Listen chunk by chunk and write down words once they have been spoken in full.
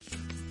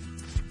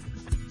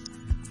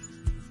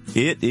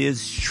It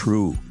is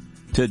true.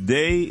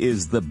 Today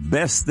is the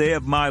best day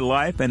of my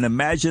life, and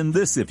imagine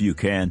this if you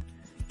can.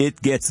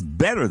 It gets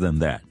better than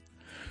that.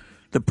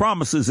 The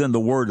promises in the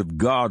Word of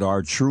God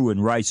are true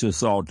and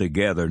righteous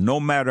altogether, no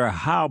matter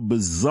how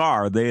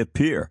bizarre they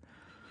appear.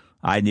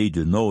 I need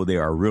to know they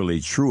are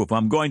really true if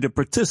I'm going to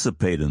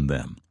participate in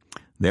them.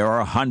 There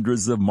are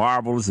hundreds of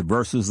marvelous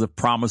verses of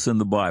promise in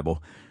the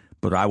Bible,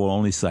 but I will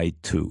only cite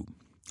two.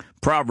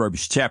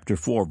 Proverbs chapter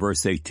 4,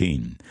 verse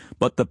 18.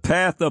 But the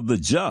path of the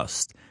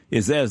just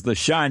is as the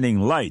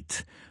shining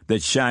light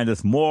that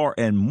shineth more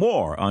and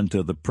more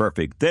unto the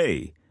perfect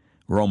day.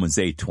 Romans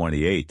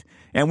 8:28.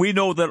 And we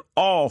know that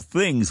all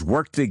things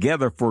work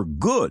together for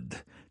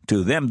good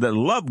to them that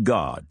love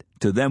God,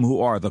 to them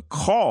who are the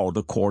called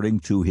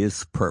according to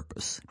his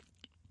purpose.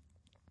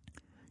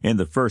 In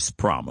the first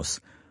promise,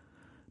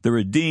 the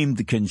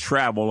redeemed can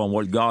travel on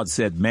what God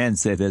said, man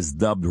said, has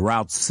dubbed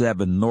Route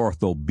 7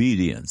 North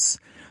obedience.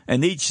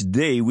 And each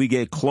day we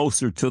get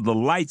closer to the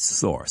light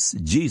source,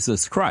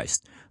 Jesus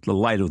Christ, the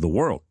light of the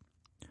world.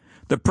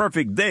 The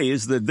perfect day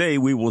is the day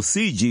we will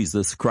see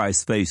Jesus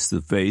Christ face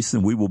to face,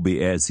 and we will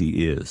be as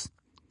he is.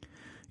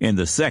 In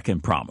the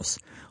second promise,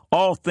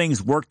 all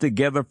things work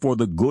together for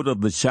the good of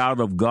the child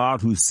of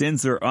God whose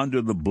sins are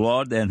under the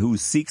blood and who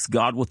seeks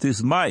God with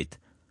his might.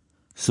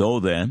 So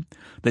then,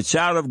 the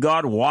child of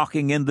God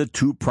walking in the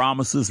two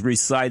promises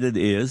recited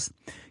is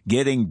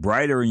getting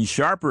brighter and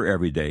sharper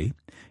every day,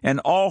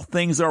 and all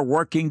things are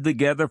working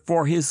together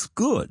for his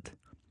good.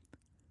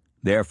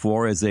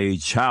 Therefore, as a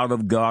child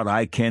of God,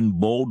 I can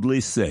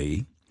boldly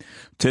say,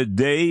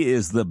 today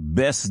is the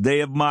best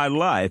day of my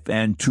life,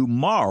 and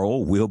tomorrow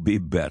will be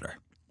better.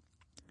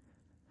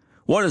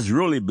 What is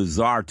really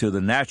bizarre to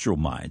the natural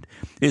mind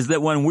is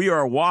that when we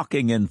are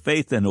walking in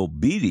faith and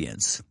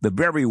obedience, the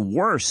very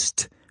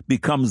worst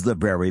becomes the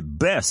very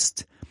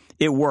best.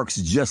 It works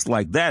just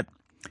like that,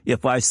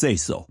 if I say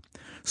so.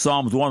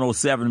 Psalms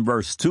 107,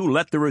 verse 2,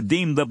 let the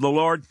redeemed of the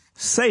Lord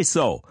say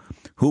so,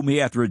 whom he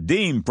hath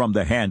redeemed from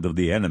the hand of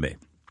the enemy.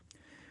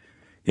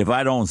 If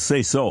I don't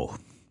say so,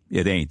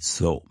 it ain't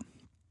so.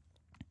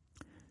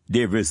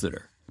 Dear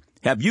visitor,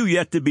 have you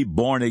yet to be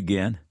born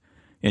again?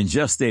 In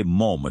just a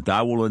moment,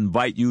 I will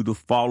invite you to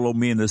follow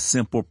me in a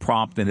simple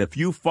prompt, and if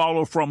you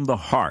follow from the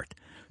heart,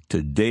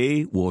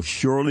 today will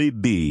surely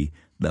be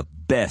the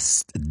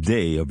best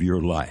day of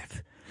your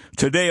life.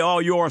 Today,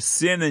 all your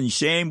sin and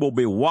shame will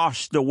be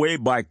washed away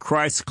by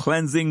Christ's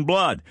cleansing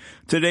blood.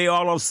 Today,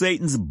 all of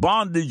Satan's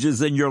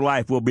bondages in your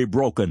life will be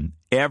broken,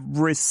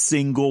 every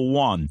single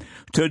one.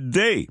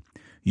 Today,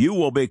 you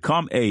will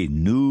become a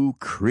new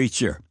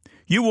creature.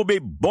 You will be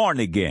born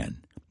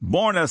again,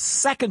 born a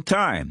second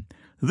time,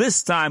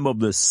 this time of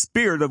the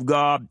Spirit of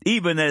God,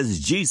 even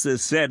as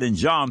Jesus said in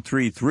John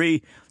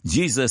 3:3,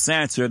 Jesus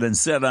answered and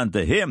said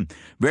unto him,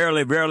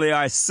 verily, verily,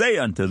 I say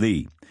unto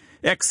thee,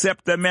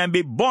 except a man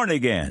be born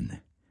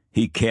again,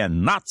 he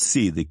cannot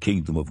see the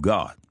kingdom of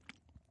God.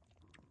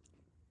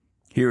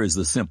 Here is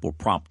the simple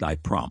prompt I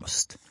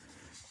promised.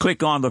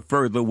 Click on the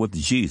Further with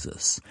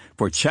Jesus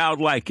for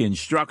childlike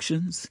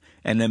instructions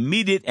and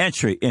immediate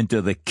entry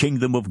into the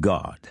kingdom of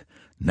God.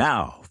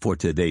 Now for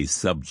today's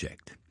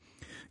subject.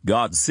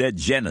 God said,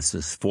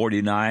 Genesis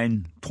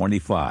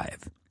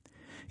 49:25.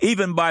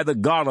 Even by the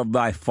God of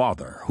thy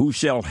father, who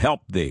shall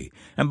help thee,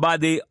 and by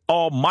the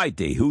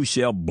Almighty, who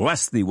shall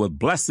bless thee with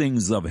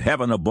blessings of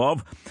heaven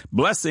above,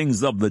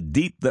 blessings of the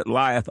deep that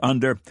lieth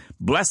under,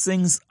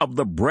 blessings of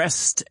the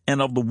breast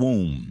and of the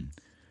womb.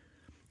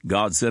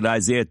 God said,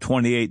 Isaiah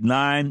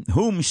 28:9,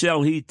 whom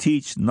shall he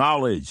teach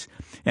knowledge,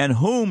 and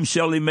whom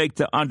shall he make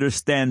to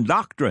understand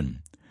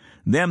doctrine?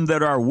 Them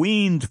that are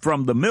weaned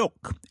from the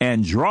milk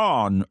and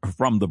drawn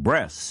from the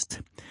breast.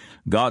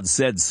 God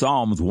said,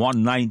 Psalms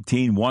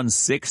 119,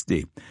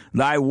 160,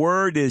 thy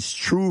word is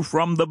true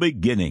from the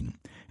beginning,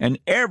 and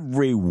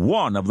every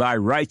one of thy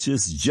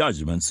righteous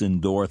judgments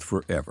endureth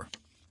forever.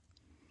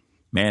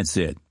 Man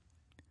said,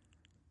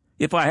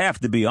 if I have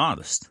to be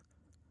honest,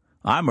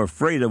 I'm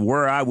afraid of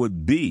where I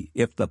would be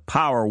if the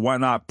power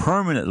went out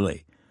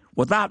permanently.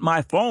 Without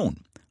my phone,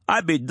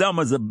 I'd be dumb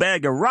as a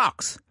bag of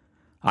rocks.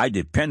 I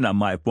depend on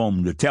my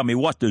phone to tell me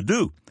what to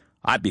do.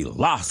 I'd be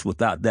lost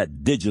without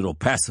that digital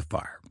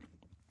pacifier.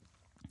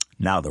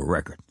 Now the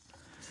record.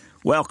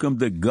 Welcome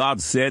to God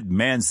Said,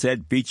 Man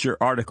Said feature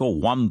article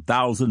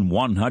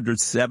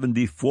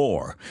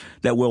 1174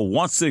 that will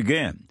once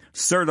again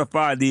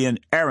certify the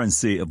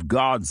inerrancy of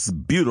God's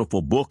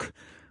beautiful book,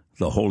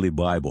 the Holy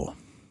Bible.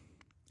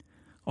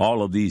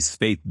 All of these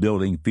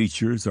faith-building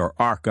features are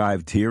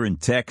archived here in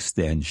text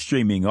and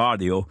streaming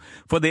audio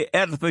for the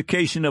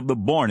edification of the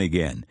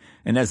born-again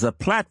and as a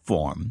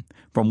platform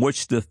from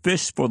which to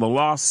fish for the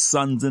lost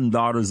sons and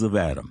daughters of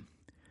Adam.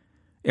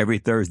 Every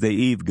Thursday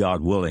Eve,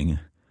 God willing,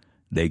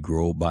 they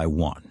grow by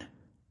one.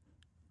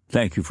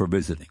 Thank you for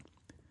visiting.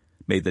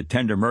 May the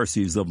tender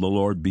mercies of the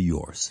Lord be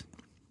yours.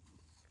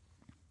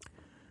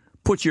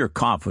 Put your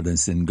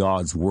confidence in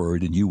God's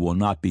word and you will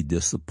not be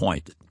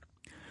disappointed.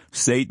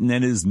 Satan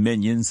and his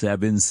minions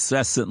have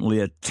incessantly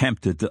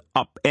attempted to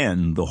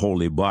upend the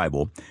Holy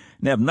Bible,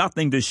 and have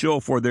nothing to show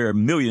for their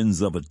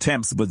millions of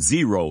attempts but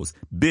zeros,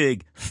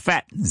 big,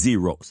 fat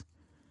zeros.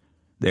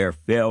 Their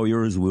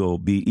failures will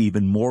be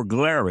even more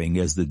glaring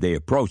as the day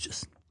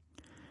approaches.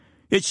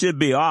 It should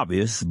be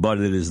obvious, but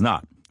it is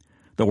not.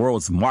 The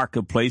world's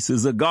marketplace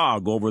is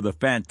agog over the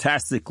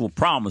fantastical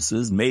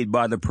promises made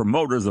by the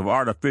promoters of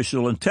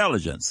artificial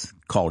intelligence,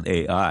 called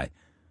AI.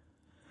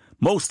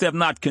 Most have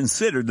not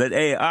considered that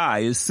AI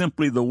is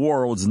simply the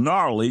world's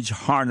knowledge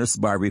harnessed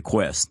by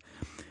request,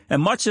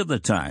 and much of the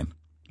time,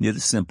 it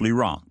is simply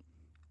wrong.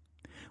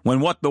 When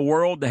what the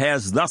world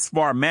has thus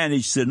far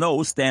managed to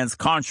know stands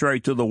contrary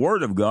to the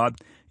Word of God,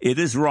 it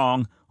is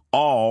wrong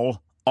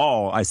all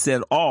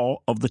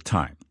of the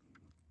time.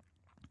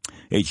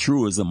 A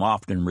truism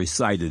often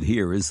recited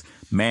here is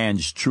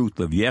man's truth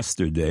of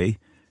yesterday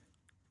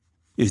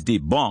is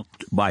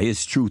debunked by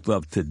his truth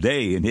of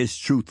today, and his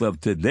truth of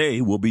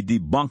today will be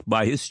debunked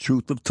by his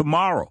truth of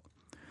tomorrow.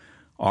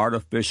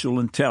 Artificial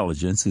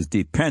intelligence is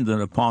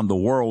dependent upon the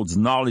world's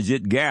knowledge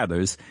it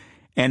gathers,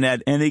 and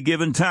at any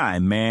given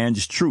time,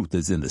 man's truth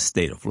is in a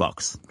state of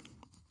flux.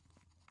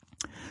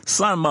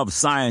 Some of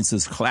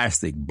science's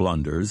classic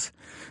blunders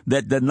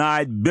that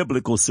denied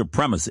biblical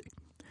supremacy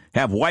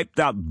have wiped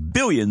out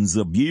billions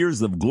of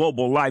years of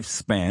global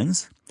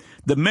lifespans,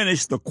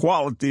 diminished the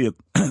quality of,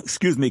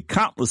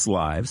 countless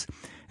lives,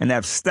 and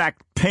have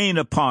stacked pain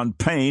upon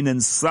pain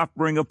and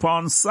suffering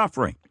upon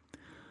suffering.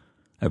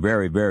 A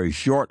very, very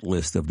short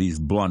list of these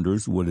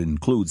blunders would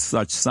include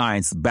such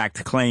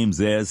science-backed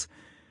claims as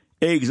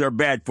eggs are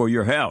bad for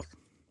your health.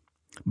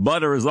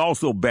 Butter is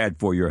also bad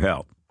for your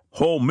health.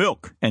 Whole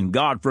milk, and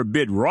God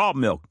forbid raw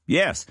milk,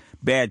 yes,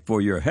 bad for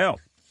your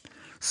health.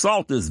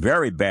 Salt is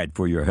very bad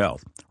for your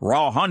health.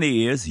 Raw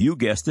honey is, you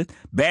guessed it,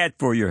 bad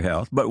for your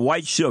health, but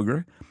white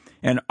sugar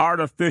and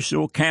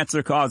artificial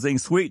cancer-causing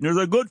sweeteners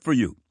are good for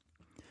you.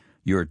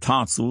 Your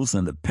tonsils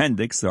and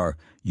appendix are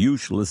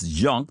useless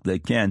junk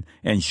that can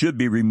and should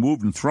be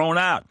removed and thrown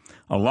out,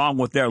 along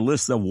with their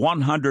list of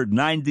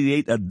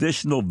 198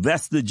 additional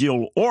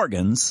vestigial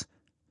organs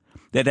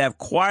that have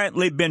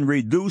quietly been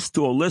reduced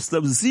to a list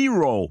of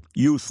 0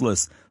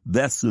 useless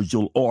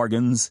vestigial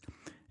organs.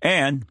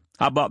 And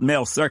how about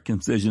male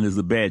circumcision is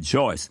a bad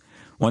choice,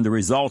 when the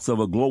results of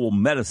a global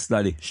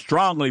meta-study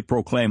strongly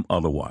proclaim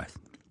otherwise.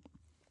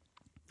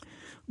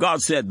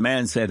 God Said,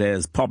 Man Said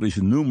has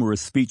published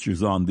numerous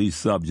features on these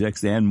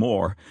subjects and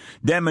more,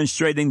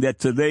 demonstrating that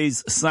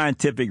today's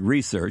scientific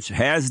research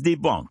has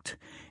debunked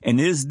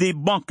and is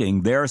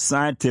debunking their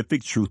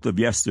scientific truth of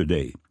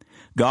yesterday.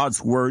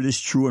 God's word is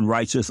true and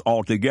righteous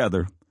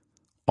altogether,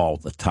 all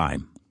the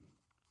time.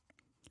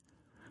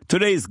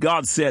 Today's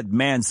God Said,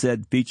 Man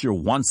Said feature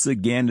once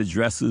again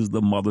addresses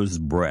the mother's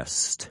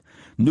breast.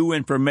 New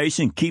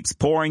information keeps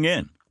pouring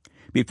in.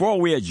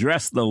 Before we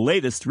address the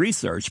latest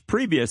research,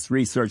 previous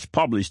research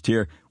published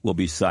here will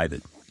be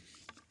cited.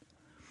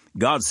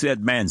 God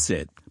Said, Man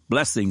Said,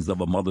 Blessings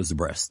of a Mother's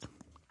Breast.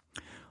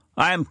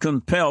 I am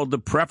compelled to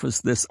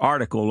preface this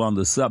article on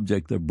the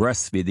subject of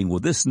breastfeeding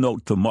with this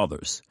note to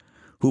mothers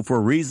who,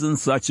 for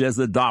reasons such as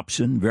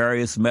adoption,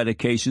 various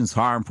medications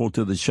harmful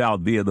to the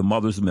child via the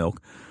mother's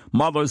milk,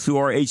 mothers who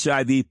are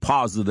HIV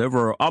positive,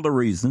 or other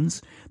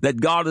reasons, that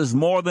God is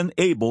more than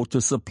able to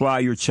supply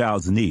your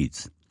child's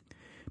needs.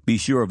 Be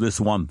sure of this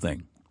one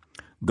thing.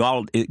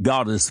 God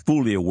is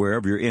fully aware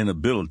of your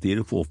inability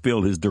to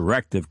fulfill his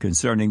directive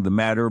concerning the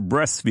matter of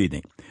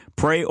breastfeeding.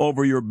 Pray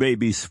over your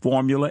baby's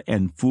formula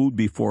and food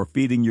before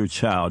feeding your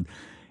child,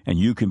 and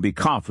you can be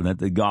confident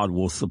that God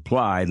will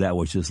supply that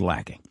which is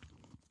lacking.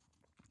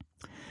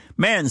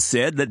 Man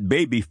said that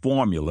baby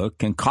formula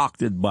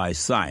concocted by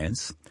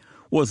science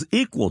was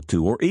equal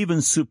to or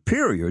even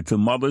superior to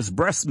mother's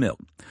breast milk.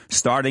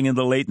 Starting in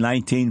the late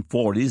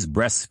 1940s,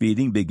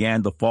 breastfeeding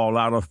began to fall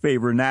out of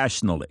favor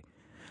nationally.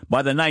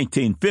 By the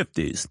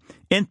 1950s,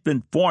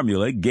 infant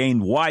formula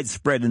gained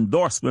widespread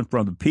endorsement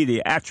from the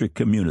pediatric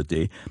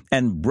community,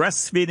 and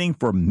breastfeeding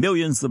for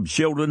millions of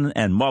children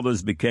and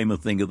mothers became a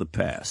thing of the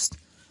past.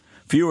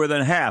 Fewer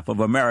than half of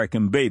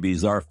American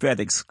babies are fed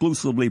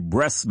exclusively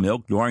breast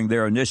milk during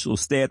their initial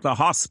stay at the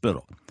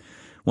hospital.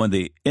 When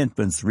the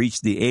infants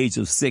reach the age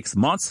of 6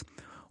 months,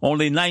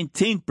 only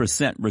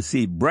 19%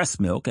 receive breast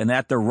milk, and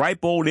at the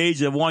ripe old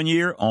age of 1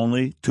 year,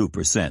 only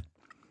 2%.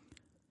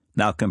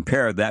 Now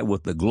compare that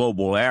with the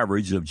global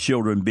average of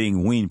children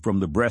being weaned from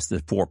the breast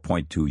at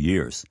 4.2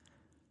 years.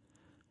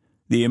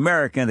 The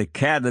American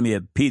Academy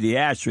of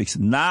Pediatrics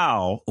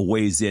now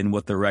weighs in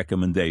with the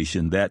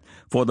recommendation that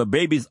for the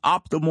baby's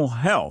optimal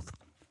health,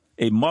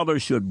 a mother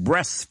should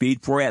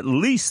breastfeed for at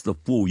least a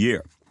full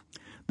year.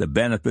 The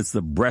benefits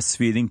of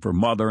breastfeeding for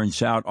mother and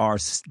child are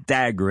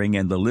staggering,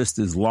 and the list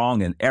is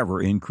long and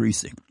ever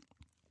increasing.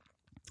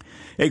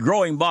 A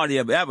growing body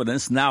of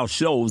evidence now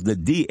shows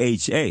that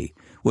DHA,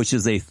 which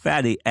is a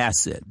fatty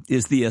acid,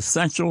 is the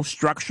essential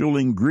structural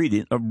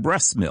ingredient of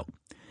breast milk.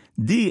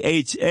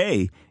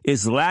 DHA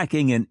is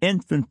lacking in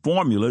infant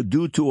formula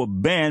due to a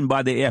ban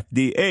by the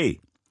FDA.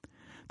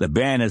 The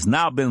ban has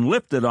now been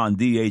lifted on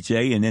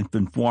DHA in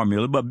infant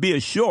formula, but be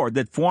assured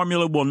that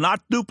formula will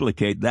not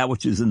duplicate that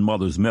which is in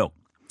mother's milk.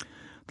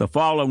 The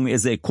following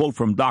is a quote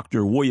from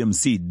Dr. William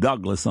C.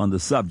 Douglas on the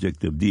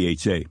subject of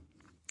DHA.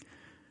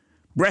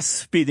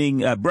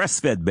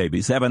 Breastfed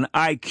babies have an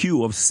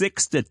IQ of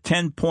 6 to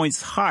 10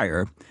 points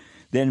higher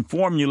than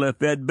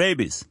formula-fed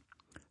babies.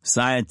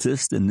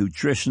 Scientists and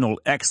nutritional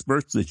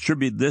experts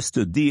attribute this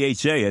to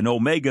DHA, an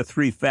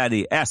omega-3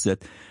 fatty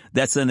acid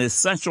that's an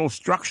essential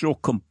structural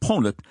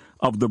component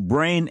of the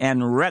brain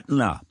and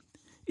retina.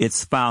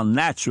 It's found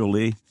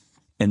naturally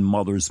in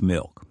mother's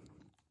milk.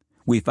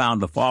 We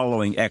found the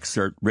following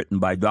excerpt written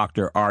by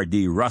Dr.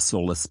 R.D.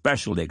 Russell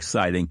especially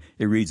exciting.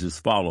 It reads as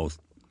follows.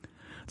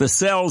 The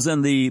cells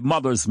in the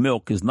mother's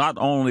milk is not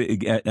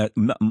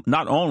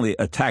only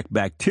attack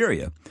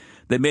bacteria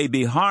that may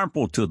be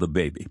harmful to the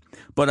baby,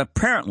 but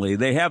apparently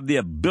they have the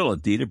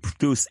ability to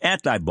produce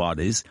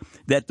antibodies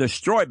that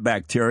destroy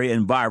bacteria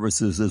and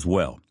viruses as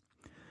well.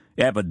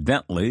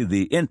 Evidently,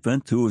 the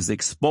infant who is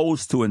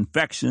exposed to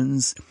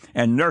infections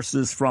and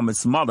nurses from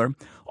its mother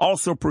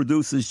also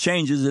produces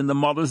changes in the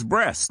mother's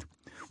breast.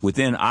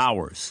 Within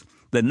hours,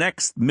 the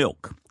next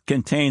milk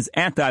contains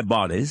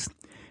antibodies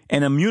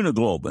and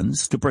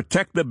immunoglobulins to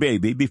protect the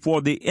baby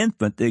before the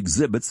infant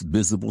exhibits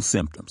visible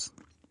symptoms.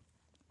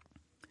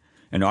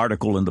 An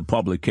article in the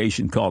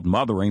publication called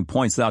Mothering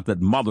points out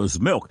that mother's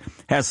milk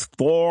has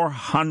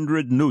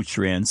 400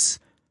 nutrients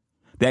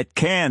that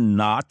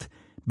cannot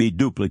be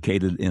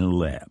duplicated in a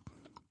lab.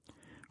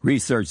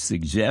 Research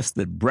suggests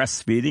that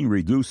breastfeeding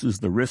reduces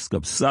the risk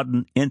of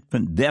sudden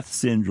infant death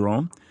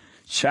syndrome,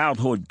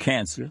 childhood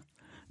cancer,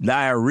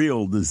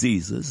 diarrheal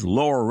diseases,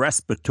 lower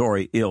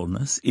respiratory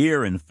illness,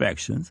 ear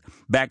infections,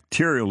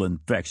 bacterial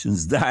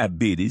infections,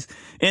 diabetes,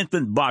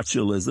 infant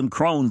botulism,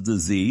 Crohn's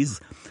disease,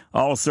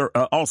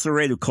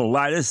 ulcerative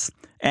colitis,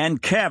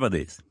 and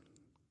cavities.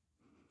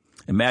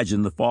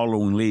 Imagine the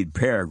following lead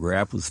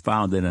paragraph was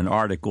found in an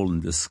article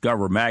in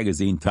Discover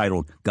magazine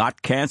titled,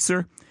 Got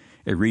Cancer?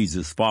 It reads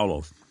as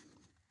follows.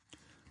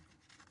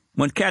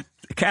 When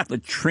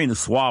Katrina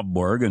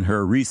Swabberg and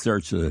her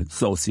research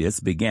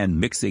associates began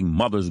mixing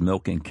mother's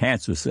milk and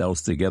cancer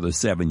cells together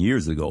 7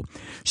 years ago,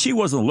 she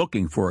wasn't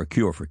looking for a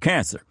cure for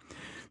cancer.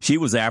 She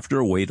was after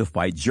a way to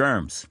fight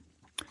germs.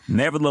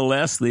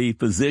 Nevertheless, the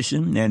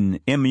physician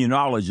and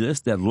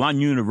immunologist at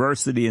Lund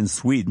University in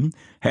Sweden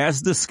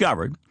has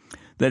discovered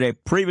that a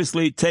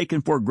previously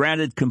taken for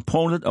granted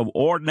component of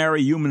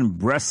ordinary human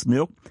breast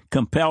milk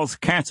compels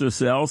cancer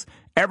cells,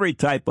 every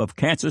type of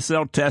cancer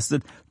cell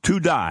tested, to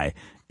die.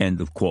 End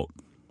of quote.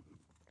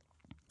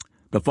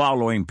 The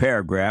following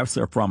paragraphs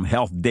are from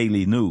Health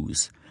Daily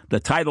News. The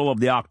title of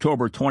the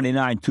October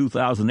 29,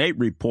 2008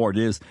 report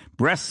is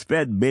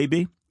Breastfed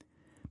Baby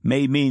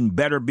May Mean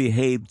Better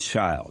Behaved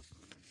Child.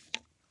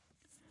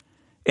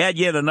 Add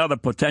yet another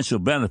potential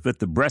benefit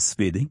to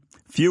breastfeeding,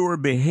 fewer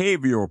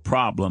behavioral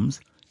problems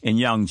in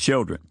young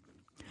children.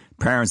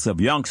 Parents of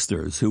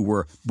youngsters who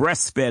were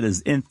breastfed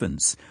as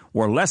infants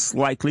were less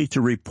likely to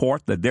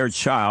report that their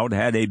child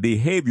had a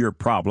behavior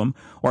problem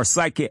or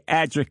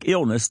psychiatric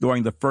illness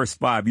during the first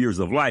 5 years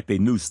of life, a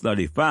new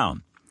study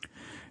found.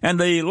 And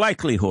the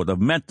likelihood of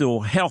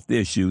mental health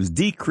issues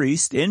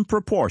decreased in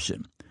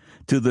proportion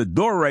to the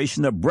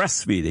duration of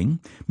breastfeeding,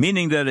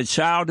 meaning that a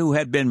child who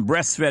had been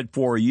breastfed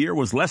for a year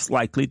was less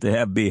likely to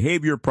have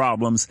behavior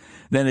problems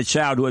than a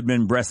child who had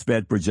been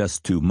breastfed for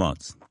just 2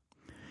 months.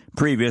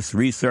 Previous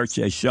research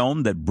has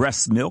shown that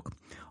breast milk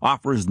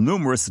offers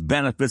numerous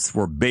benefits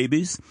for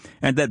babies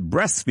and that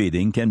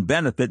breastfeeding can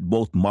benefit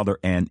both mother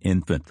and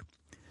infant.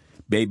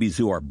 Babies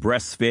who are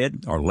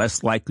breastfed are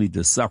less likely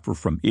to suffer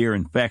from ear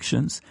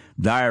infections,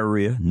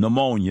 diarrhea,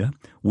 pneumonia,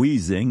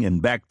 wheezing,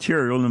 and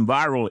bacterial and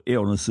viral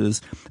illnesses,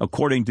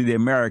 according to the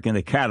American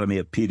Academy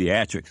of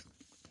Pediatrics.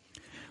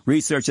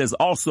 Research has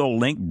also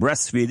linked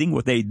breastfeeding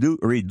with a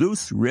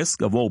reduced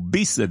risk of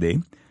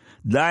obesity,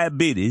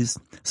 diabetes,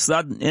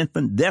 sudden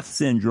infant death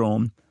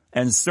syndrome,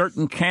 and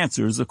certain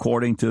cancers,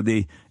 according to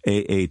the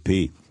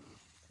AAP.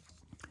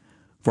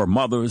 For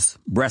mothers,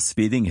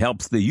 breastfeeding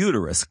helps the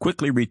uterus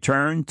quickly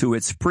return to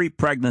its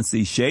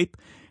pre-pregnancy shape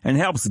and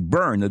helps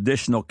burn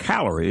additional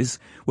calories,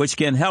 which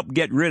can help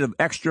get rid of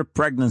extra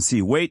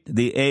pregnancy weight,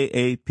 the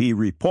AAP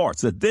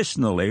reports.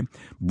 Additionally,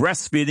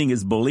 breastfeeding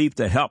is believed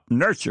to help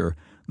nurture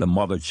the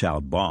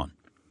mother-child bond.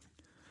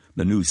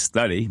 The new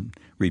study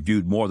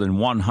reviewed more than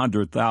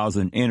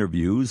 100,000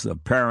 interviews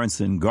of parents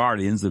and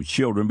guardians of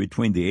children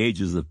between the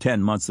ages of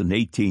 10 months and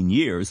 18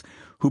 years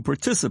who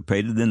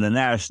participated in the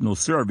National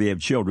Survey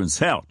of Children's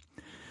Health.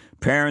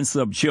 Parents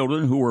of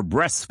children who were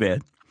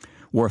breastfed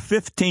were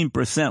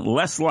 15%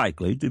 less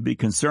likely to be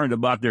concerned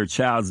about their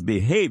child's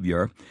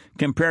behavior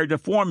compared to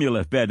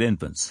formula-fed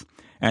infants,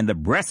 and the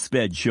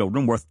breastfed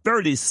children were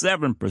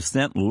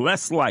 37%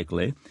 less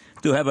likely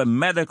to have a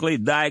medically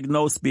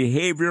diagnosed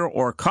behavior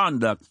or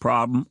conduct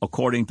problem,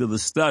 according to the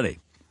study.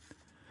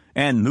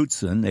 Ann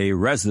Knutson, a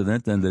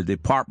resident in the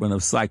Department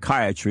of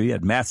Psychiatry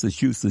at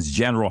Massachusetts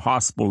General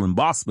Hospital in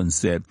Boston,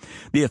 said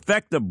the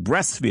effect of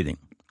breastfeeding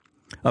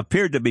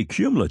appeared to be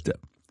cumulative,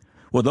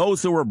 with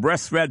those who were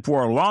breastfed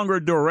for a longer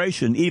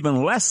duration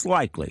even less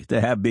likely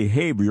to have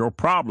behavioral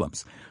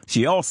problems.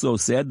 She also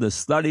said the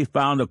study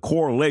found a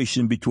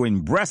correlation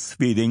between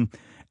breastfeeding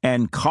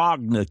and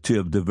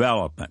cognitive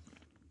development.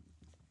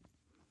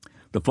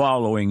 The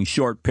following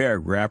short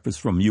paragraph is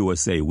from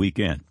USA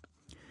Weekend.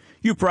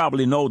 You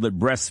probably know that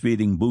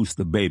breastfeeding boosts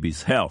the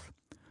baby's health,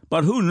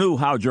 but who knew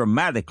how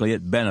dramatically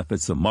it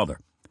benefits a mother?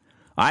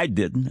 I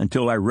didn't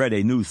until I read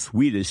a new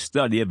Swedish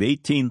study of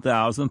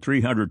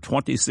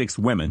 18,326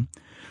 women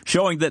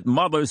showing that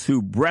mothers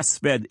who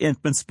breastfed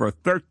infants for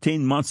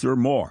 13 months or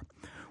more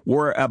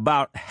were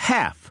about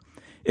half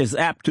as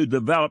apt to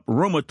develop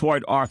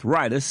rheumatoid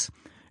arthritis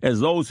as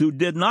those who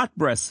did not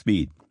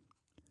breastfeed.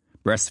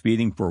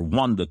 Breastfeeding for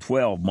 1 to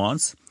 12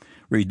 months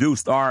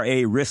reduced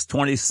RA risk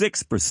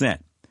 26%.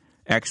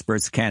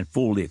 Experts can't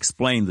fully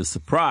explain the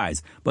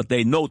surprise, but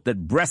they note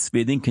that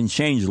breastfeeding can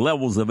change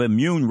levels of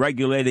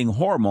immune-regulating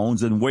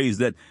hormones in ways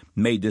that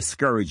may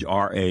discourage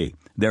RA.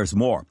 There's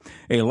more.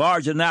 A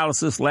large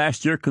analysis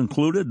last year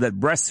concluded that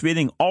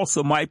breastfeeding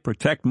also might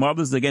protect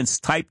mothers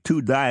against type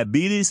 2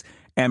 diabetes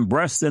and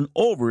breast and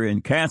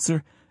ovarian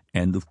cancer.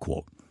 End of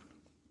quote.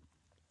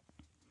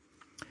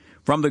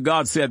 From the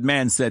God Said,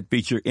 Man Said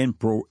feature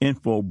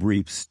info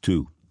briefs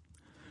 2.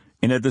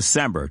 In a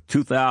December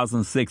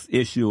 2006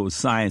 issue of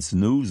Science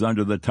News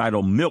under the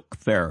title Milk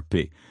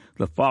Therapy,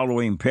 the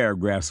following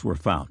paragraphs were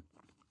found.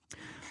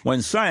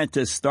 When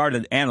scientists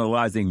started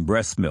analyzing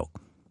breast milk,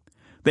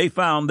 they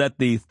found that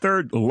the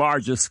third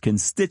largest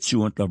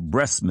constituent of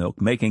breast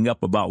milk, making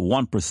up about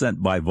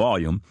 1% by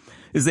volume,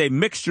 is a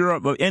mixture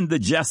of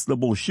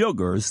indigestible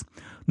sugars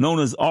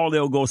known as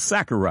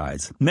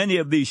oligosaccharides. Many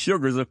of these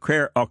sugars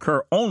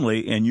occur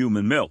only in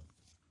human milk.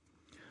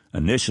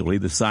 Initially,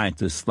 the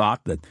scientists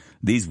thought that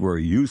these were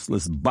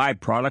useless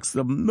byproducts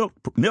of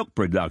milk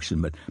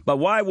production. But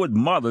why would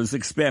mothers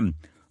expend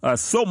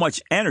so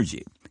much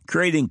energy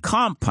creating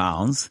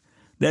compounds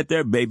that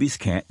their babies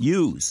can't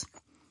use?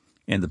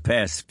 In the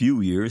past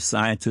few years,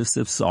 scientists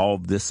have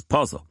solved this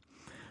puzzle.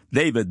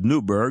 David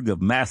Newberg of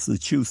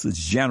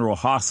Massachusetts General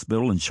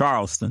Hospital in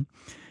Charleston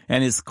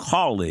and his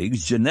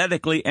colleagues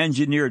genetically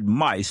engineered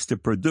mice to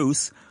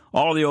produce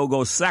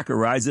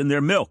oligosaccharides in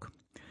their milk.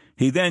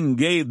 He then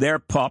gave their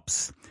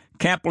pups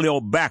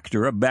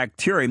Campylobacter, a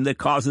bacterium that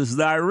causes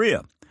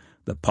diarrhea.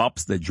 The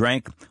pups that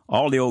drank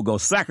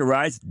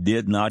oligosaccharides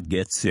did not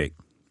get sick.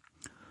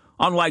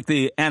 Unlike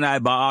the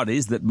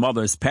antibiotics that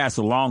mothers pass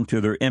along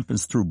to their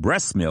infants through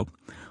breast milk,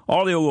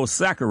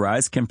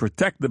 oligosaccharides can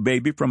protect the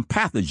baby from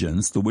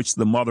pathogens to which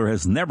the mother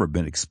has never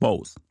been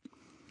exposed.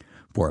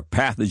 For a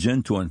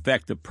pathogen to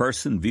infect a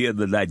person via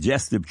the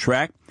digestive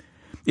tract,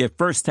 it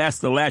first has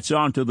to latch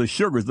on to the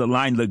sugars that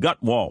line the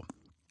gut wall.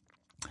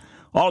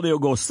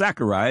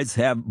 Oligosaccharides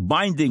have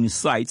binding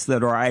sites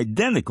that are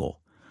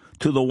identical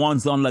to the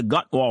ones on the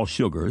gut wall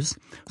sugars,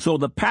 so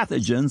the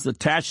pathogens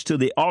attach to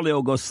the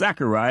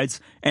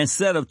oligosaccharides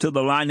instead of to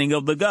the lining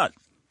of the gut.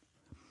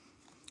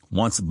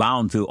 Once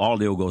bound to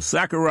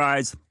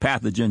oligosaccharides,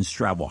 pathogens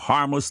travel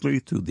harmlessly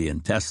through the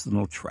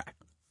intestinal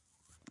tract.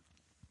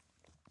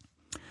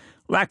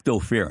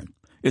 Lactoferrin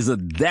is a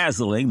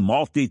dazzling,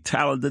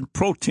 multi-talented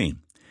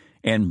protein.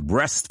 In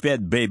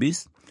breastfed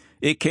babies,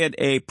 it can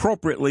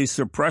appropriately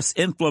suppress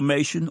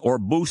inflammation or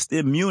boost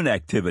immune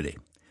activity.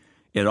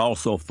 It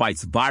also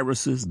fights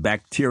viruses,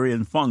 bacteria,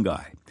 and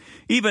fungi.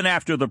 Even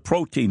after the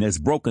protein is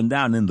broken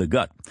down in the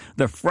gut,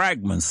 the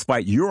fragments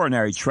fight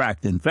urinary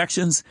tract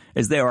infections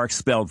as they are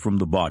expelled from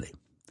the body.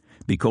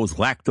 Because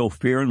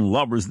lactoferrin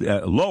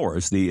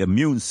lowers the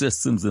immune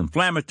system's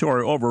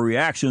inflammatory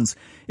overreactions,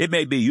 it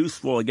may be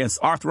useful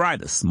against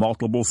arthritis,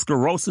 multiple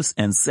sclerosis,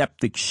 and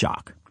septic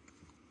shock.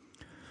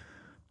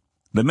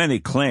 The many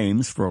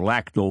claims for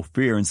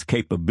lactoferrin's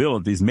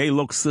capabilities may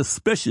look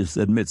suspicious,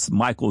 admits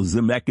Michael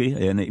Zimecki,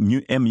 an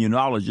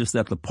immunologist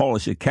at the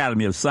Polish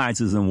Academy of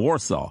Sciences in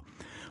Warsaw.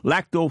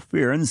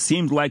 Lactoferrin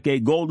seems like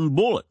a golden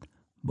bullet,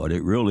 but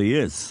it really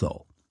is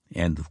so.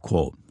 End of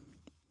quote.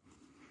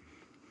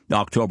 The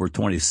October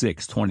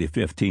 26,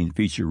 2015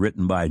 feature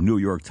written by New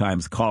York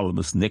Times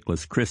columnist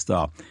Nicholas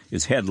Kristof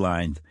is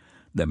headlined,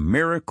 "The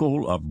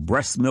Miracle of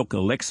Breast Milk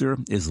Elixir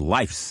is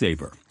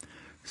Lifesaver."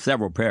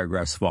 Several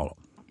paragraphs follow.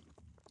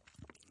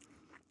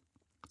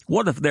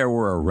 What if there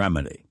were a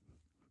remedy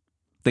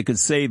that could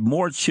save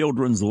more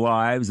children's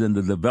lives in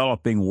the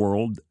developing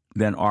world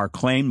than are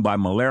claimed by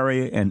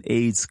malaria and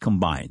AIDS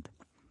combined?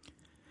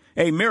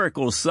 A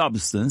miracle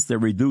substance that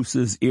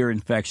reduces ear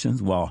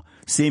infections while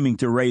seeming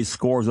to raise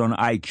scores on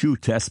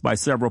IQ tests by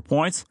several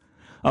points,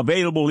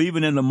 available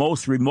even in the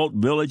most remote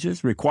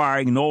villages,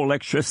 requiring no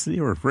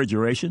electricity or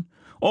refrigeration.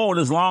 Oh, and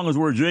as long as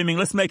we're dreaming,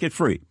 let's make it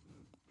free.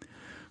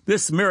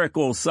 This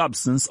miracle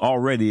substance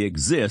already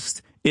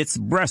exists. It's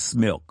breast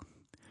milk.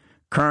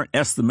 Current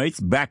estimates,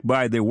 backed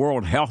by the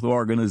World Health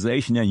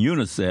Organization and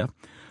UNICEF,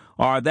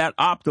 are that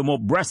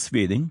optimal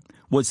breastfeeding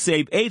would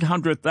save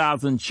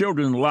 800,000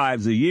 children's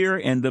lives a year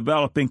in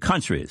developing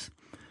countries.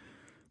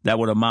 That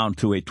would amount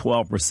to a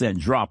 12%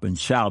 drop in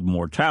child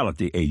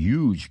mortality, a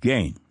huge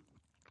gain.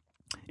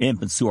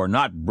 Infants who are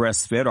not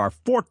breastfed are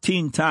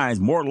 14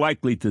 times more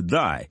likely to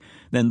die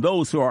than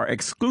those who are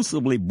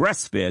exclusively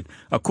breastfed,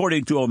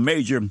 according to a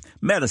major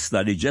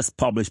meta-study just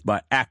published by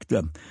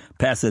Acta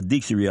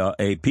Pacidicia,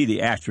 a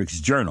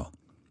pediatrics journal.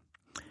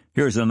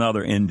 Here's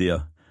another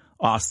India,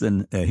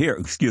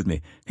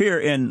 here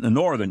in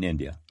northern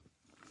India.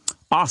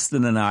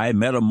 Austin and I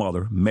met a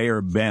mother,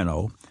 Mayor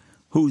Bano,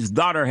 whose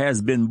daughter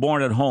has been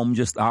born at home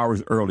just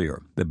hours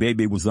earlier. The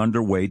baby was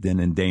underweight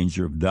and in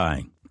danger of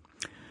dying.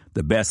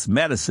 The best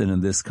medicine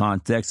in this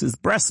context is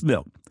breast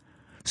milk.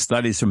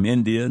 Studies from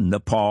India,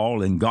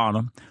 Nepal, and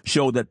Ghana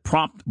show that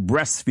prompt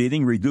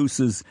breastfeeding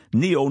reduces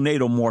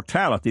neonatal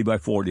mortality by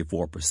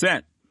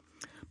 44%.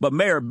 But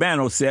Mayor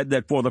Bano said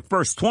that for the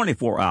first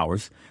 24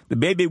 hours, the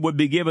baby would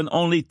be given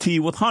only tea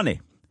with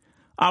honey.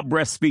 I'll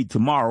breastfeed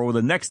tomorrow or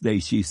the next day,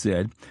 she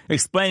said,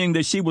 explaining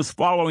that she was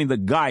following the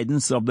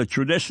guidance of the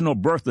traditional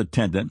birth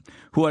attendant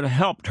who had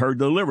helped her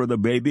deliver the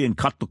baby and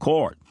cut the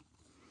cord.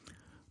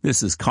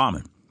 This is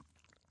common.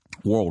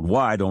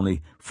 Worldwide,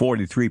 only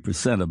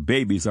 43% of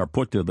babies are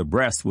put to the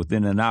breast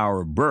within an hour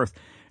of birth,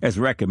 as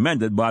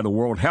recommended by the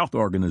World Health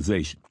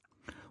Organization.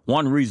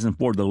 One reason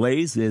for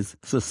delays is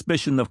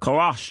suspicion of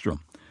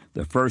colostrum,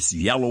 the first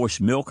yellowish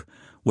milk,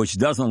 which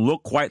doesn't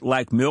look quite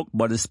like milk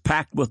but is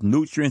packed with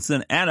nutrients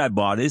and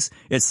antibodies.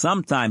 It's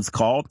sometimes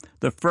called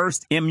the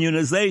first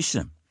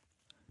immunization.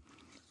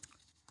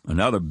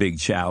 Another big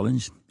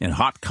challenge in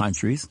hot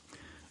countries,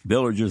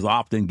 villagers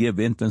often give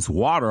infants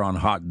water on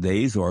hot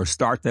days or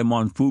start them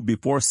on food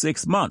before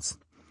 6 months.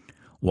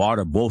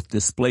 Water both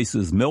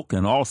displaces milk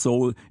and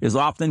also is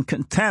often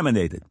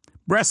contaminated.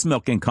 Breast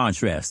milk, in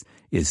contrast,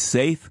 is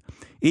safe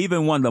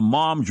even when the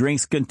mom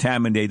drinks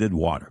contaminated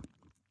water.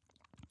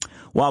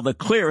 While the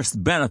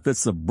clearest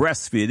benefits of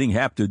breastfeeding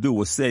have to do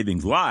with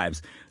saving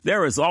lives,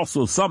 there is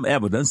also some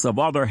evidence of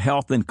other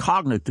health and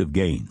cognitive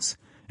gains.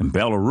 In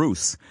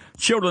Belarus,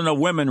 children of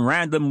women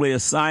randomly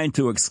assigned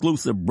to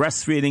exclusive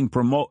breastfeeding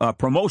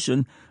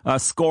promotion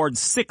scored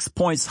 6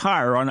 points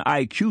higher on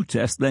IQ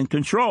tests than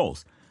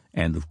controls.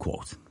 End of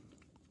quote.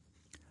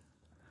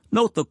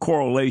 Note the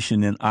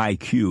correlation in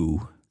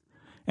IQ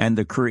and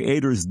the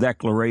Creator's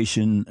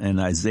declaration in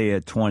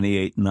Isaiah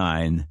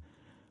 28:9.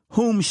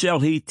 Whom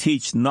shall he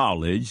teach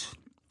knowledge,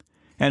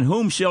 and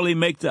whom shall he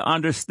make to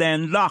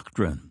understand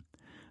doctrine?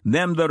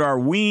 Them that are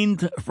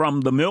weaned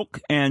from the milk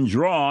and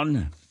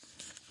drawn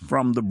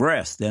from the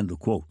breast. End of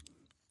quote.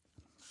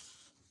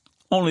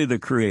 Only the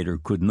Creator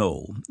could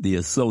know the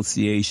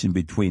association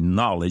between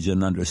knowledge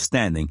and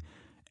understanding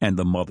and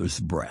the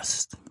mother's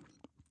breast.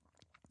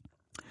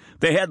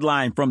 The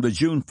headline from the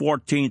June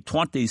 14,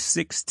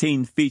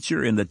 2016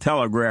 feature in the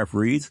Telegraph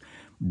reads,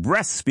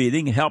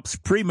 Breastfeeding helps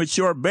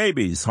premature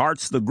babies'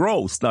 hearts to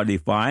grow, study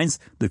finds.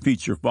 The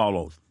feature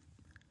follows.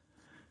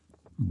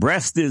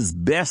 Breast is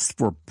best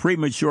for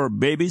premature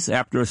babies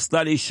after a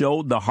study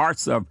showed the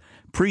hearts of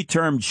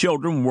preterm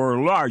children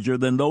were larger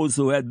than those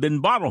who had been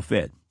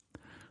bottle-fed.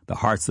 The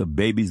hearts of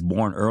babies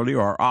born early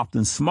are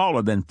often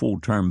smaller than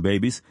full-term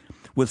babies,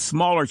 with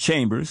smaller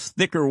chambers,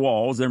 thicker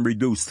walls, and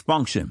reduced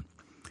function.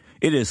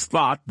 It is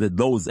thought that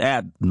those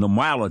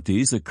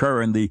abnormalities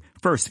occur in the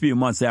first few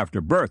months after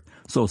birth,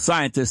 so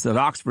scientists at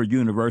Oxford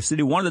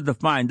University wanted to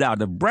find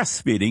out if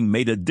breastfeeding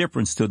made a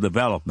difference to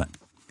development.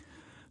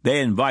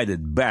 They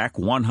invited back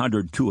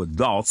 102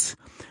 adults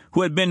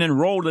who had been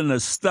enrolled in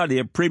a study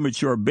of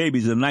premature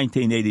babies in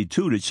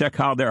 1982 to check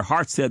how their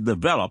hearts had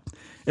developed,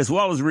 as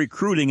well as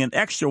recruiting an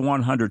extra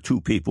 102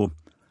 people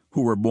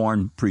who were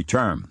born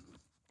preterm.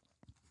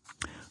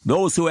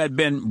 Those who had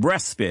been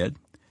breastfed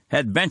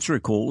had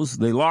ventricles,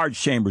 the large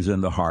chambers in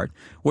the heart,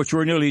 which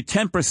were nearly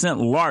 10%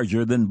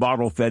 larger than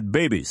bottle-fed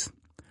babies.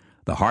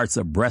 The hearts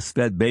of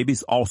breastfed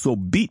babies also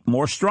beat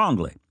more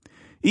strongly.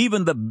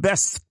 Even the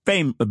best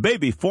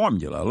baby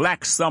formula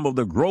lacks some of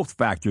the growth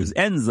factors,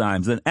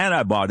 enzymes, and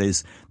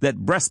antibodies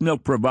that breast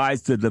milk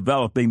provides to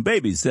developing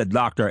babies, said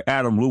Dr.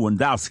 Adam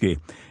Lewandowski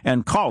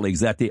and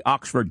colleagues at the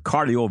Oxford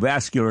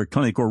Cardiovascular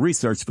Clinical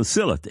Research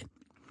Facility.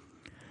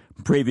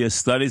 Previous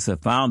studies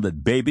have found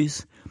that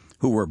babies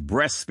who were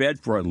breastfed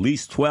for at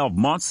least 12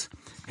 months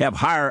have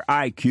higher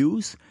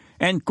IQs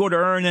and could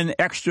earn an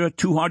extra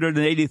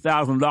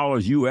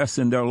 $280,000 U.S.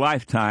 in their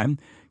lifetime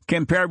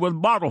compared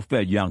with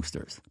bottle-fed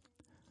youngsters.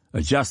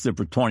 Adjusted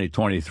for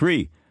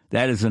 2023,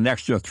 that is an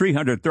extra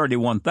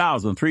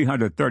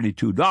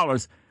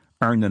 $331,332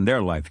 earned in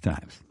their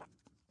lifetimes.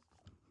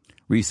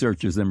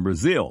 Researchers in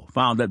Brazil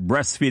found that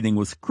breastfeeding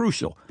was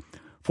crucial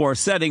for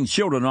setting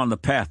children on the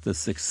path to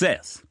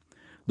success.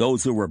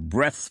 Those who were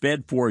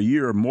breastfed for a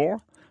year or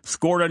more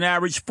scored an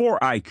average 4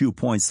 IQ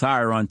points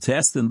higher on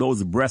tests than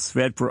those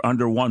breastfed for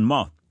under 1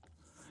 month.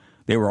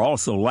 They were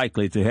also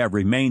likely to have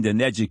remained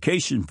in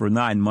education for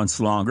 9 months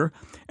longer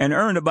and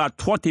earn about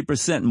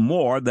 20%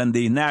 more than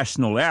the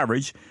national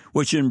average,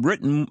 which in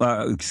Britain,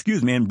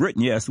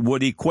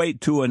 would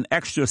equate to an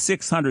extra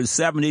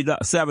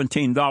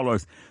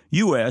 $617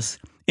 U.S.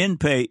 in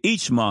pay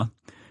each month,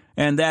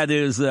 and that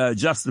is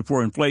adjusted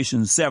for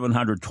inflation,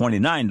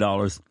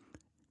 $729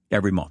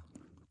 every month.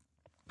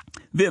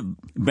 Viv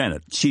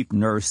Bennett, chief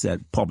nurse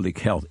at Public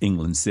Health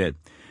England, said,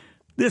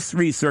 "This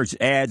research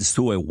adds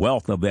to a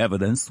wealth of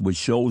evidence which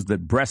shows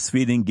that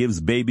breastfeeding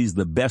gives babies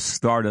the best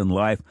start in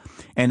life,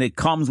 and it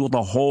comes with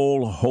a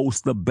whole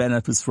host of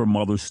benefits for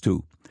mothers,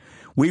 too.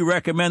 We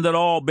recommend that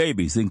all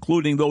babies,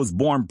 including those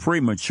born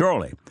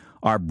prematurely,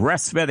 are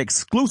breastfed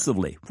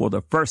exclusively for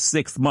the first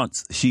 6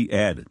 months," she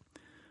added.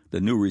 The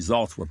new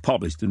results were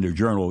published in the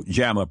journal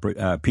JAMA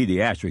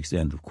Pediatrics,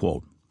 end of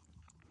quote.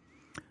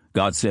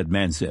 God said,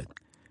 man said,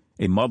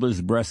 a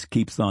mother's breast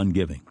keeps on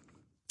giving.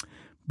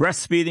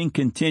 Breastfeeding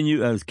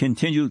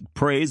continued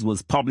praise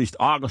was published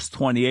August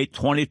 28,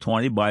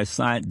 2020 by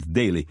Science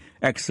Daily.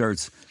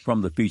 Excerpts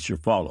from the feature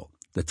follow.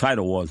 The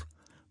title was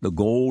The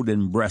Gold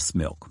in Breast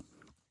Milk.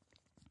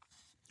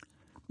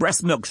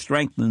 Breast milk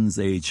strengthens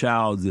a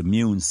child's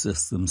immune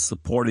system,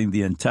 supporting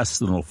the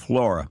intestinal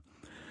flora.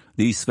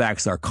 These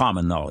facts are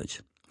common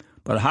knowledge.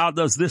 But how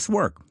does this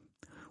work?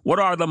 What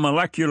are the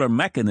molecular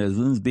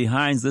mechanisms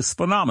behind this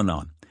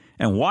phenomenon?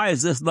 And why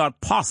is this not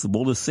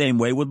possible the same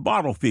way with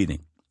bottle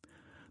feeding?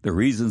 The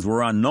reasons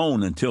were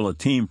unknown until a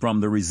team from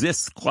the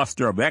Resist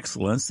Cluster of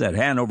Excellence at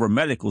Hanover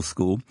Medical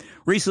School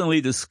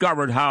recently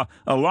discovered how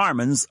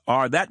alarmins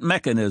are that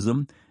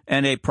mechanism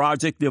in a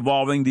project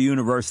involving the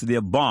University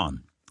of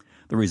Bonn.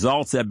 The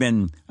results have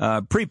been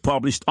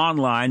pre-published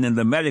online in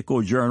the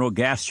medical journal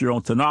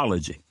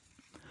Gastroenterology.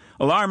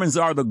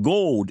 Alarmins are the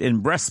gold in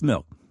breast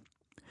milk.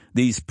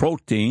 These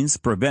proteins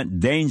prevent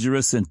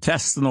dangerous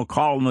intestinal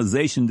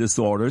colonization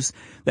disorders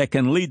that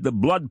can lead to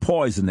blood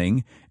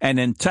poisoning and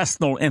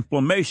intestinal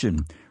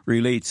inflammation,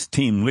 relates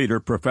team leader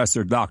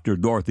Professor Dr.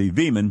 Dorothy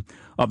Veman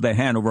of the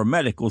Hanover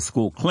Medical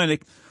School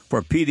Clinic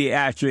for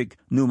Pediatric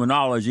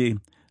Pneumology,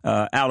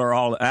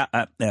 Allergology,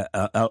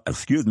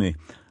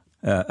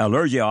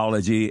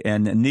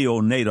 and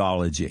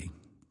Neonatology.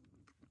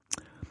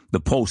 The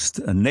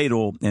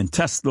postnatal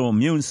intestinal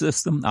immune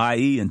system,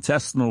 i.e.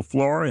 intestinal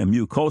flora and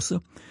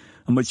mucosa,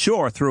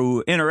 mature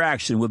through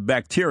interaction with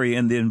bacteria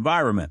in the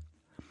environment.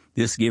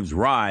 This gives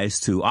rise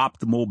to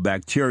optimal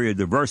bacteria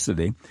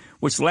diversity,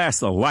 which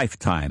lasts a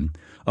lifetime,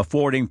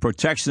 affording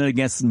protection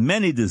against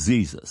many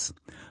diseases.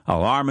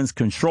 Alarmins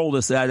control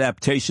this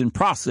adaptation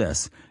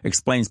process,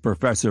 explains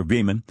Professor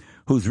Veman,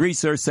 whose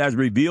research has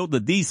revealed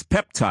that these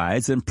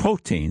peptides and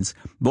proteins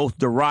both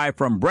derive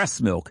from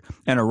breast milk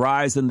and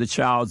arise in the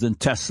child's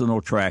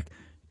intestinal tract,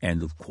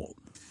 end of quote.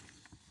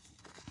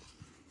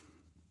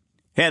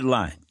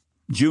 Headline,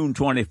 June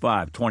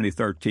 25,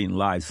 2013,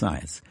 Live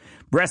Science.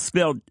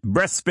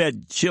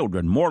 Breastfed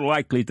children more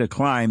likely to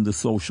climb the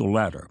social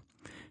ladder.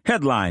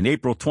 Headline,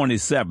 April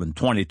 27,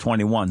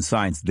 2021,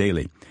 Science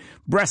Daily.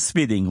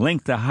 Breastfeeding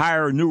linked to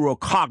higher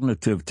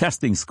neurocognitive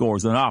testing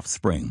scores in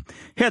offspring.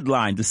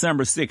 Headline,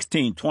 December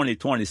 16,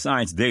 2020,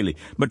 Science Daily.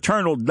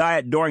 Maternal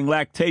diet during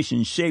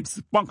lactation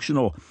shapes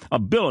functional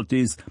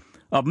abilities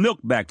of milk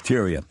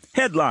bacteria.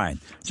 Headline,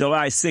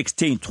 July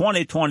 16,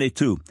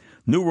 2022.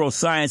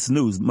 Neuroscience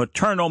News.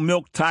 Maternal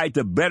milk tied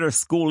to better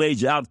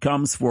school-age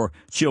outcomes for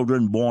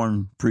children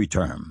born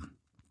preterm.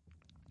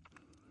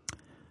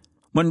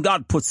 When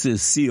God puts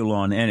his seal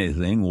on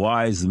anything,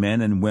 wise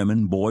men and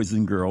women, boys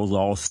and girls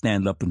all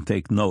stand up and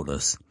take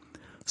notice.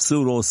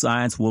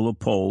 Pseudoscience will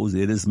oppose.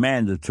 It is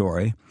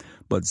mandatory,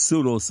 but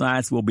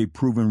pseudoscience will be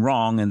proven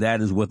wrong, and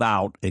that is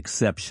without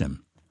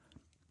exception.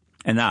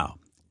 And now,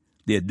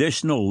 the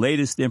additional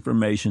latest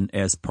information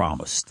as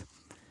promised.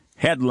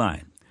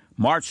 Headline,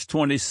 March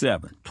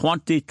 27,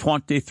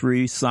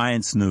 2023,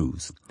 Science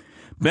News.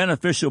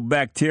 Beneficial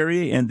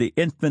bacteria in the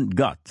infant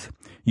gut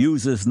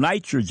uses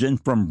nitrogen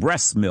from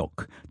breast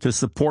milk to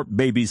support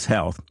baby's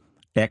health.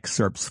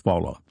 Excerpts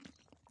follow.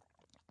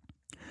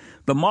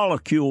 The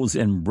molecules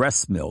in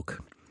breast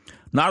milk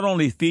not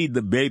only feed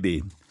the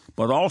baby,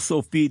 but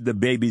also feed the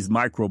baby's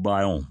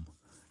microbiome,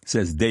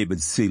 says David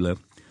Seela,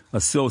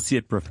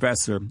 Associate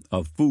Professor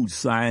of Food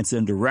Science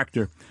and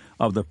Director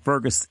of the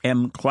Fergus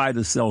M.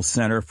 Clydesdale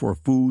Center for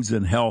Foods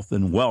and Health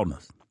and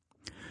Wellness.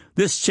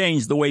 This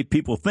changed the way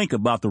people think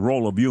about the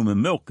role of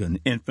human milk in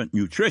infant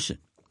nutrition.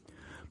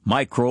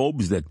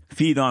 Microbes that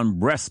feed on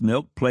breast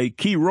milk play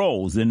key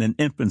roles in an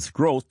infant's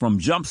growth, from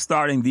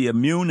jump-starting the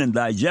immune and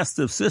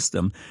digestive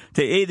system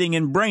to aiding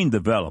in brain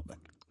development.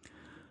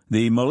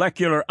 The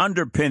molecular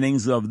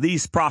underpinnings of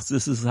these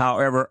processes,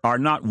 however, are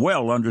not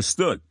well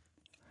understood.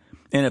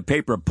 In a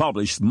paper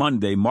published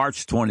Monday,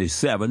 March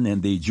 27,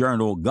 in the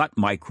journal Gut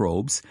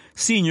Microbes,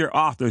 senior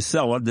author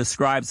Sella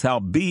describes how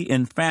B.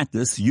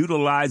 infantis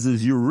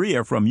utilizes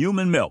urea from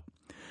human milk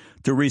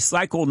to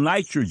recycle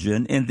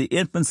nitrogen in the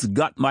infant's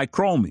gut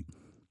microbiome.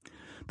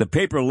 The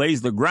paper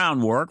lays the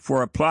groundwork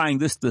for applying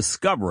this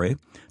discovery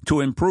to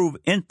improve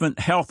infant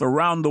health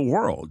around the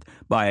world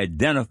by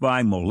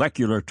identifying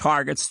molecular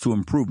targets to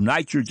improve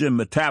nitrogen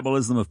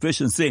metabolism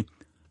efficiency.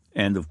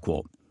 End of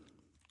quote.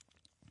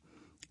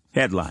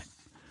 Headline,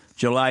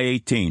 July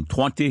 18,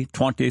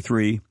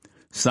 2023,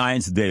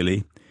 Science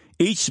Daily.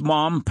 Each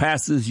mom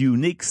passes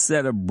unique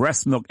set of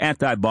breast milk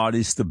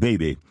antibodies to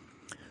baby.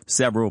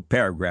 Several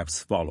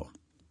paragraphs follow.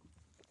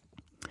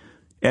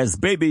 As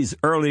babies'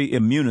 early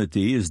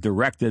immunity is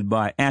directed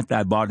by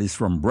antibodies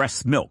from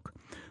breast milk,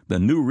 the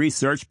new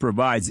research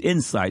provides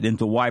insight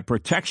into why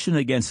protection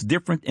against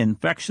different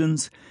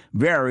infections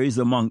varies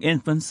among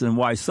infants and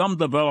why some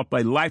develop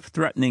a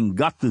life-threatening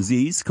gut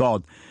disease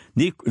called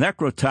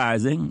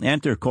necrotizing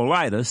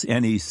enterocolitis,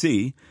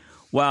 NEC,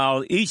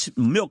 while each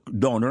milk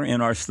donor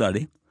in our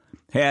study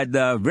had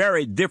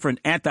very different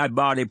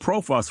antibody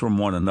profiles from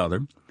one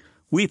another.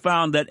 We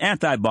found that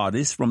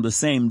antibodies from the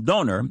same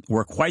donor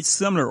were quite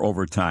similar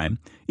over time,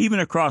 even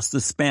across the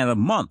span of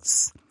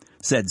months,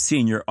 said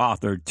senior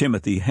author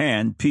Timothy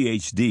Hand,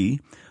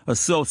 Ph.D.,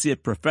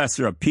 associate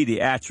professor of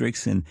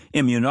pediatrics and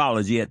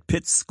immunology at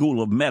Pitt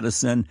School of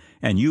Medicine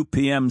and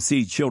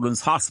UPMC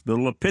Children's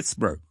Hospital of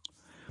Pittsburgh.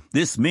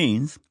 This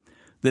means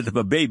that if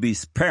a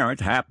baby's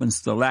parent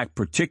happens to lack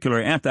particular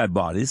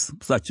antibodies,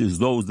 such as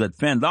those that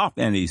fend off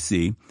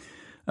NEC,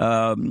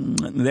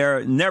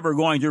 they're never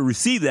going to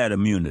receive that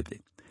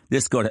immunity.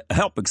 This could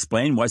help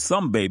explain why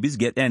some babies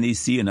get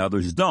NEC and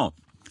others don't.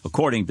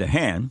 According to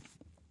Hand,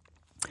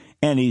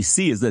 NEC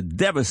is a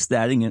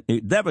devastating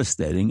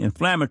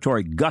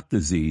inflammatory gut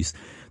disease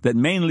that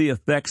mainly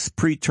affects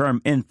preterm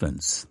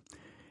infants.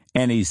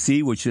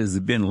 NEC, which has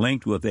been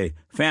linked with a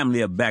family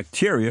of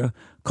bacteria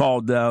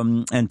called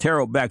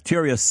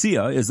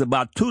Enterobacteriaceae, is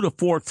about 2 to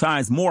 4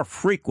 times more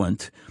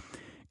frequent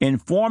in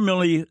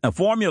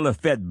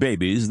formula-fed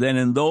babies than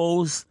in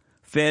those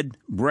fed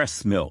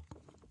breast milk.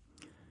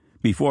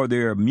 Before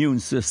their immune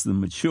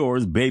system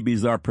matures,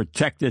 babies are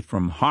protected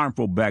from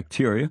harmful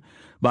bacteria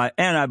by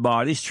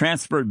antibodies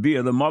transferred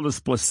via the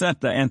mother's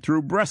placenta and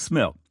through breast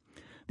milk.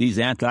 These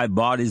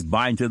antibodies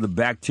bind to the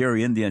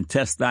bacteria in the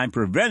intestine,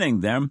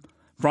 preventing them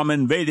from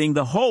invading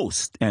the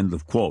host, end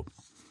of quote.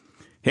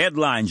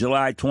 Headline,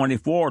 July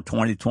 24,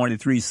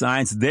 2023,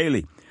 Science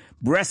Daily.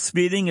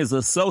 Breastfeeding is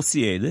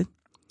associated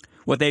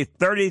with a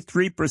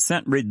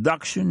 33%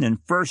 reduction in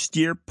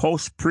first-year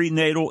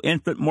post-prenatal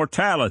infant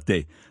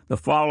mortality. The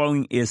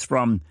following is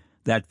from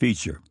that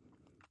feature.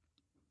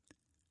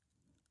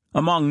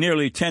 Among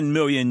nearly 10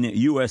 million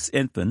U.S.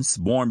 infants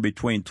born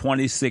between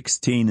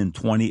 2016 and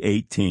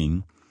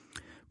 2018,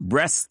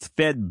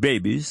 breastfed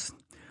babies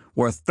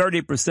were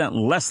 30%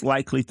 less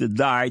likely to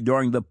die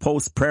during the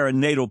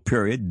post-perinatal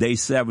period, day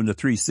 7 to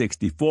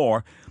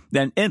 364,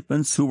 than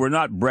infants who were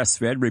not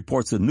breastfed,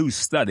 reports a new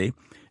study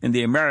in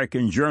the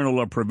American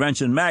Journal of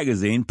Prevention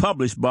magazine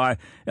published by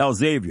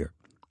Elsevier.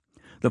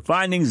 The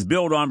findings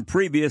build on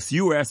previous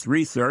U.S.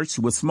 research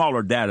with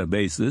smaller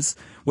databases,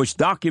 which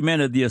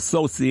documented the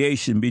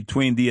association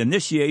between the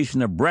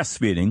initiation of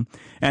breastfeeding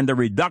and the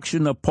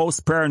reduction of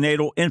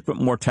post-perinatal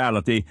infant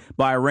mortality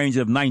by a range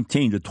of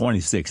 19 to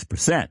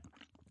 26%.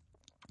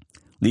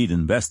 Lead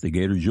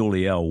investigator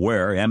Julie L.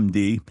 Ware,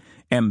 M.D.,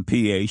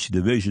 MPH,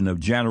 Division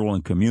of General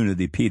and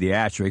Community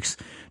Pediatrics,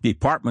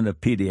 Department of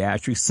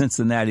Pediatrics,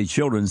 Cincinnati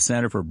Children's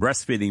Center for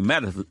Breastfeeding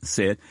Medicine,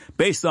 said,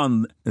 based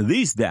on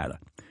these data,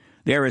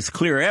 there is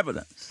clear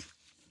evidence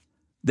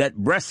that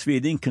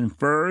breastfeeding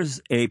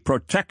confers a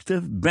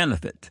protective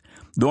benefit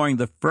during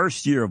the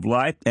first year of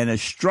life and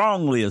is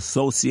strongly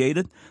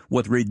associated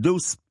with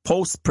reduced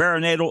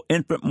post-perinatal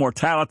infant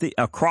mortality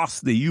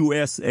across the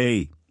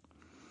USA.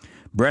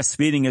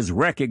 Breastfeeding is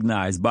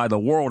recognized by the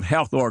World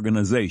Health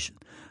Organization,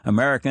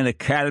 American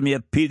Academy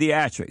of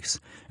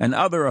Pediatrics, and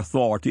other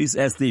authorities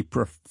as the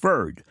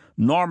preferred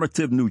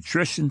normative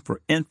nutrition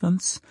for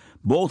infants,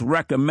 both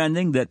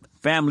recommending that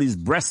families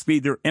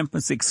breastfeed their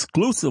infants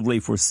exclusively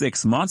for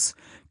 6 months,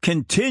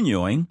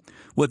 continuing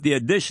with the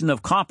addition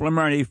of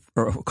complementary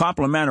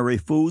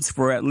foods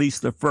for at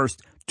least the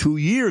first 2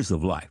 years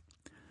of life.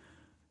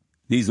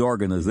 These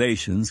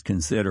organizations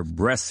consider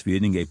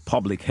breastfeeding a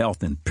public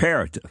health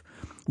imperative,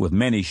 with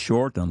many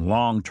short and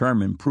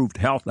long-term improved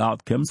health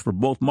outcomes for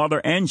both mother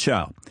and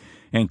child,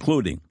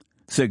 including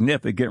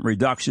significant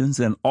reductions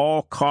in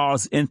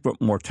all-cause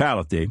infant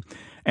mortality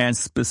and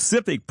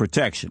specific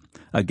protection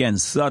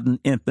against sudden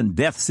infant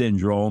death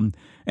syndrome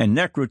and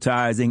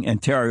necrotizing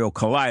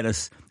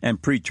enterocolitis in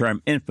preterm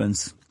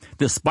infants.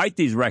 Despite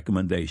these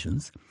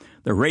recommendations,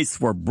 the rates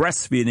for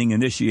breastfeeding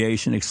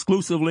initiation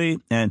exclusively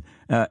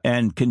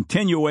and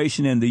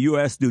continuation in the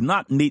U.S. do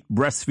not meet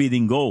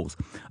breastfeeding goals,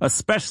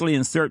 especially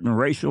in certain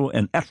racial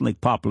and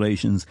ethnic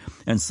populations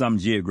and some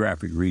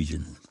geographic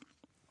regions.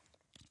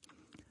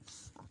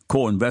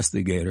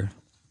 Co-investigator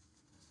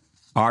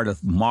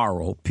Ardith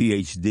Morrow,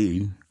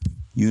 Ph.D.,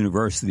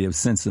 University of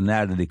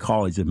Cincinnati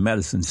College of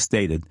Medicine,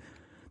 stated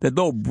that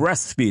though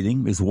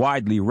breastfeeding is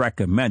widely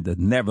recommended,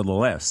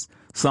 nevertheless,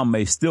 some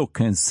may still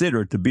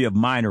consider it to be of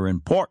minor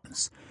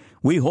importance.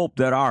 We hope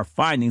that our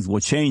findings will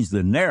change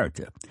the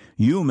narrative.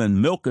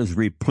 Human milk is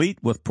replete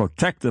with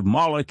protective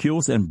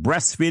molecules and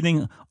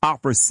breastfeeding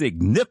offers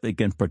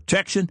significant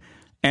protection.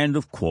 End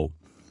of quote.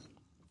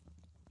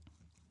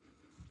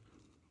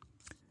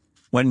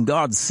 When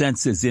God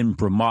senses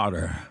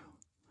imprimatur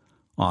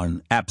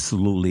on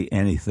absolutely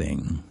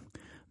anything,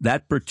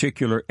 that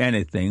particular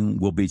anything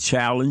will be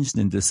challenged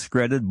and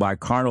discredited by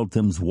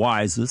carnalism's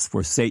wisest,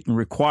 for Satan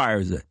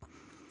requires it.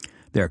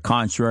 Their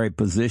contrary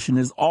position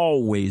is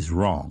always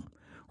wrong.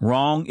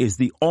 Wrong is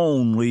the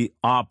only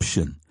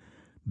option.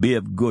 Be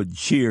of good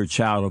cheer,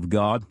 child of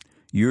God.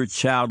 Your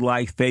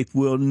childlike faith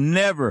will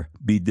never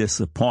be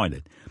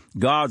disappointed.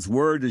 God's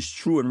word is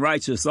true and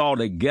righteous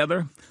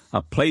altogether,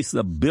 a place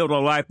to build a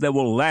life that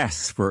will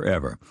last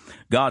forever.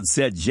 God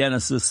said,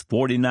 Genesis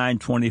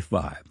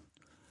 49:25,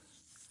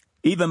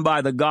 even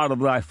by the God of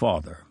thy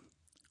father,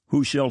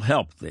 who shall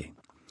help thee,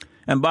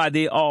 and by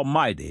the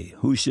Almighty,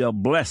 who shall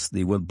bless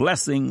thee with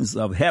blessings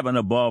of heaven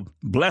above,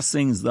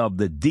 blessings of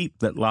the deep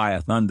that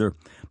lieth under,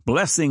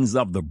 blessings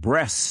of the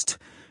breast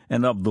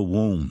and of the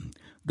womb.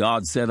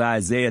 God said,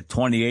 Isaiah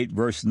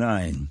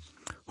 28:9,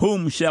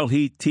 whom shall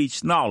he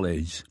teach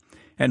knowledge,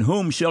 and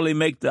whom shall he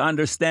make to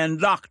understand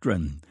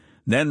doctrine?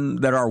 Them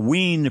that are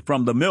weaned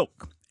from the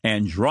milk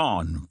and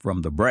drawn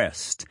from the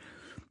breast.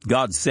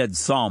 God said,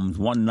 Psalms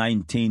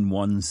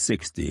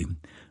 119:160,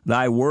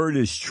 thy word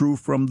is true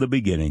from the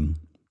beginning,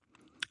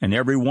 and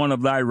every one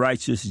of thy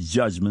righteous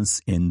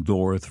judgments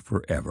endureth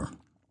forever.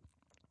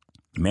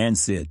 Man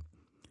said,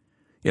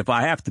 if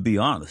I have to be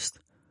honest,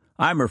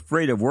 I'm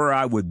afraid of where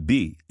I would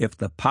be if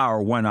the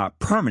power went out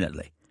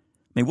permanently.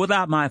 I mean,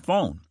 without my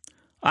phone,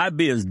 I'd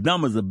be as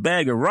dumb as a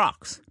bag of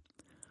rocks.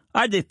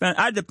 I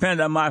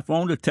depend on my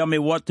phone to tell me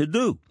what to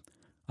do.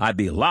 I'd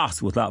be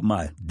lost without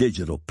my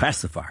digital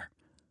pacifier.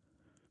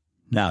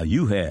 Now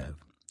you have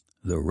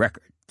the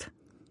record.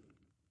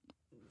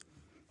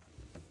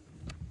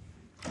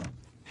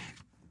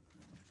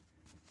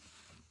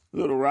 A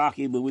little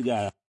rocky, but we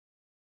got it.